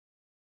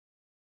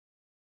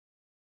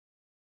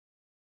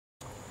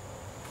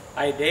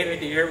Hi,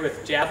 David here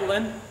with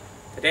Javelin.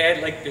 Today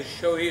I'd like to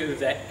show you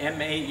the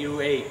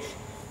MAUH,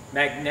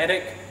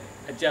 Magnetic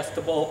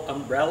Adjustable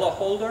Umbrella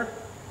Holder.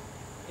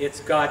 It's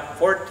got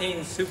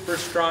 14 super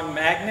strong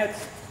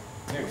magnets.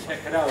 Here, check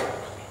it out.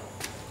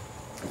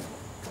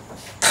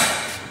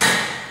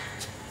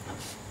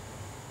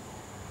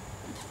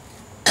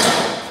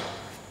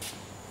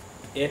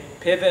 It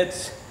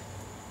pivots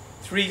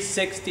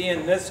 360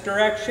 in this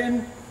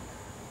direction,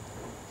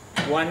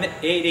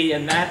 180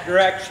 in that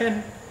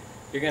direction.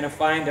 You're going to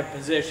find a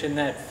position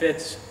that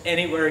fits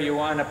anywhere you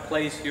want to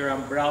place your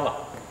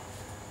umbrella.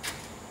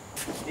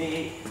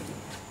 The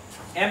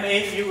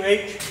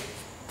MAUH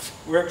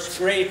works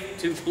great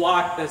to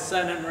block the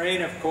sun and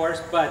rain, of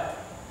course, but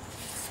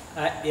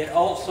it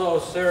also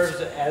serves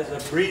as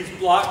a breeze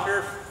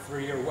blocker for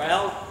your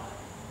weld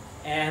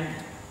and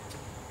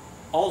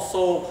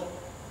also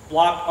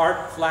block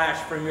arc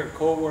flash from your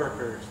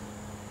co-workers.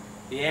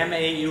 The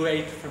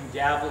MAUH from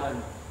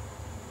Javelin.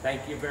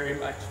 Thank you very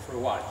much for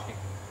watching.